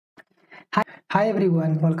Hi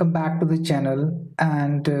everyone, welcome back to the channel,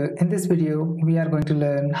 and in this video we are going to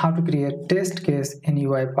learn how to create test case in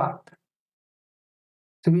UiPath.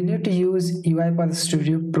 So we need to use UiPath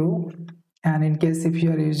Studio Pro, and in case if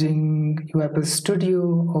you are using UiPath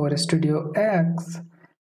Studio or Studio X,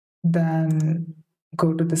 then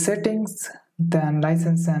go to the settings, then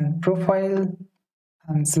license and profile,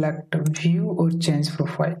 and select view or change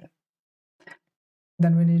profile.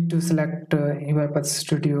 Then we need to select UiPath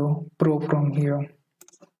Studio Pro from here.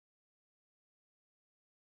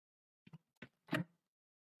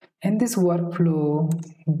 In this workflow,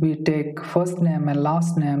 we take first name and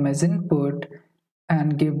last name as input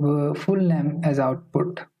and give full name as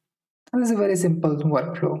output. This is a very simple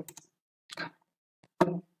workflow.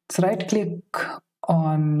 So right click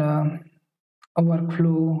on a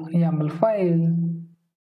workflow YAML file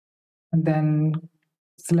and then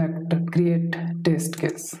select create test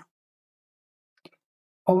case.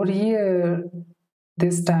 Over here,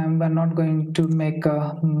 this time we're not going to make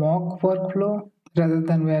a mock workflow. Rather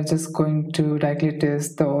than we are just going to directly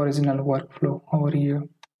test the original workflow over here.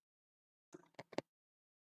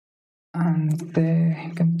 And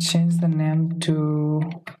they can change the name to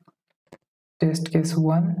test case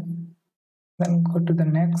 1, then go to the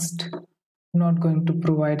next. Not going to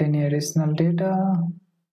provide any additional data,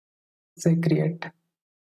 say create.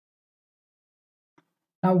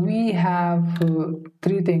 Now we have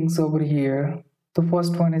three things over here. The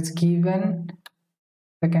first one is given,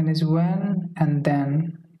 second is when, and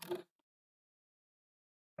then.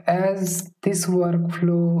 As this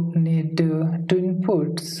workflow need two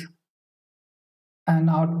inputs and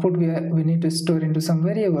output, we need to store into some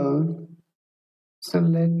variable. So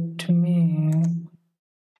let me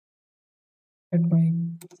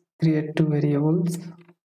create two variables.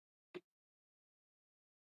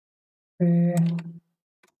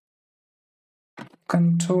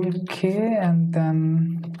 Control K and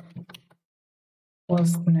then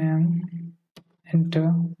first name,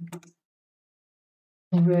 enter.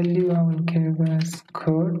 Value I will give as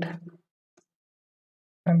code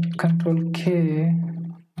and Control K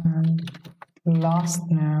and last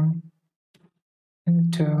name,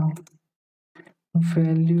 enter.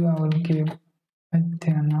 Value I will give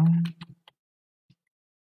Adhyana,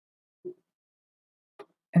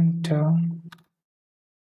 enter.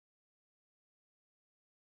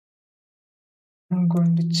 I'm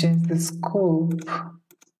going to change the scope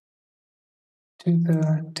to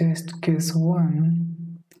the test case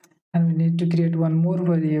 1, and we need to create one more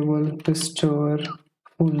variable to store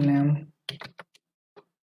full name.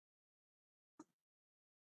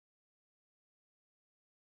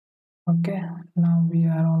 Okay, now we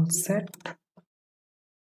are all set.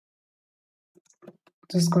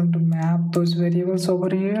 Just going to map those variables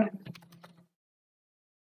over here.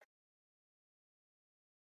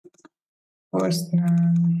 First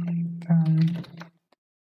name, then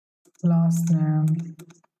last name,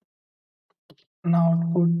 and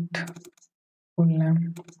output full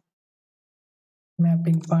name.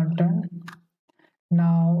 Mapping part done.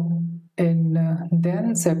 Now in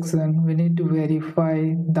then section we need to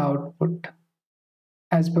verify the output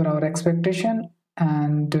as per our expectation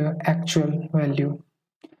and actual value.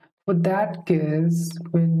 For that case,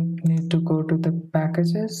 we need to go to the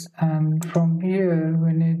packages, and from here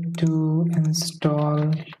we need to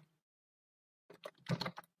install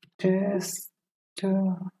this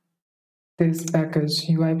package,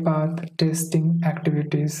 UiPath testing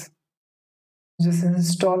activities. Just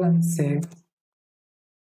install and save.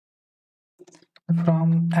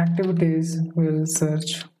 From activities, we'll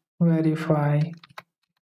search verify.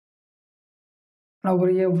 Over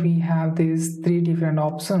here we have these three different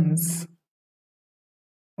options.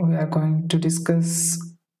 We are going to discuss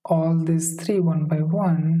all these three one by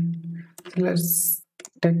one. So let's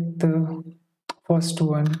take the first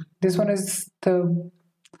one. This one is the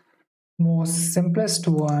most simplest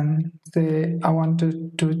one. Say I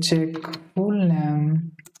wanted to check full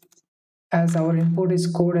name. As our input is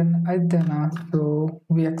code and Adhyana, so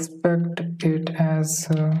we expect it as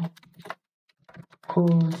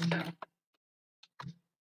code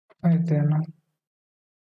Adhyana.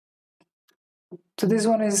 So this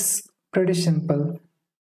one is pretty simple.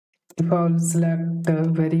 If I will select the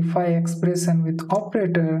verify expression with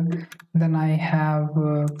operator, then I have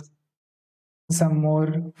some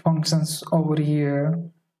more functions over here,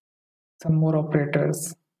 some more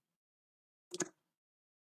operators.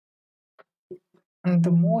 And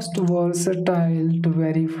the most versatile to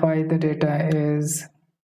verify the data is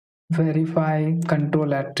verify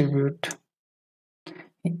control attribute.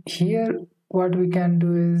 Here what we can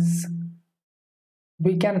do is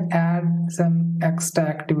we can add some extra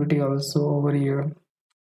activity also over here.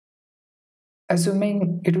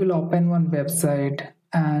 Assuming it will open one website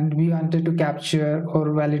and we wanted to capture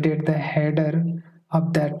or validate the header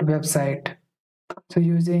of that website. So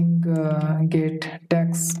using get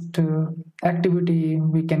text activity,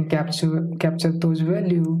 we can capture those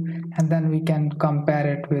value, and then we can compare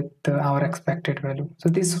it with our expected value. So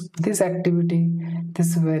this activity,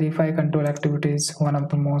 this verify control activity, is one of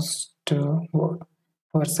the most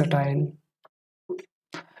versatile.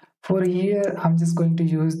 For here, I'm just going to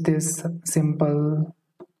use this simple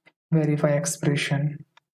verify expression.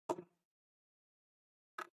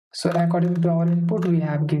 So according to our input, we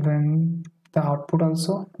have given the output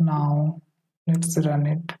also. Now let's run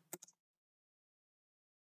it.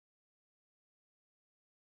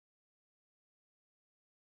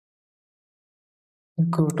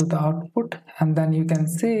 Go to the output, and then you can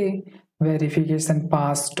see verification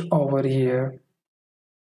passed over here.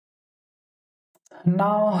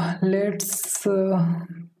 Now let's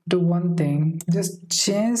do one thing, just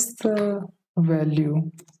change the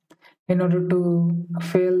value in order to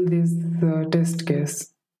fail this test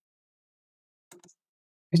case.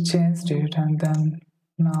 We changed it, and then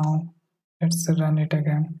now let's run it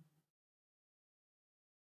again.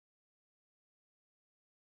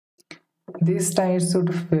 This time it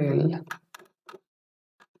should fail.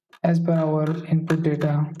 As per our input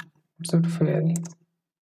data, it should fail.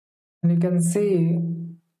 And you can see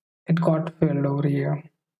it got failed over here.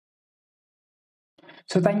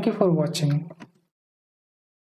 So thank you for watching.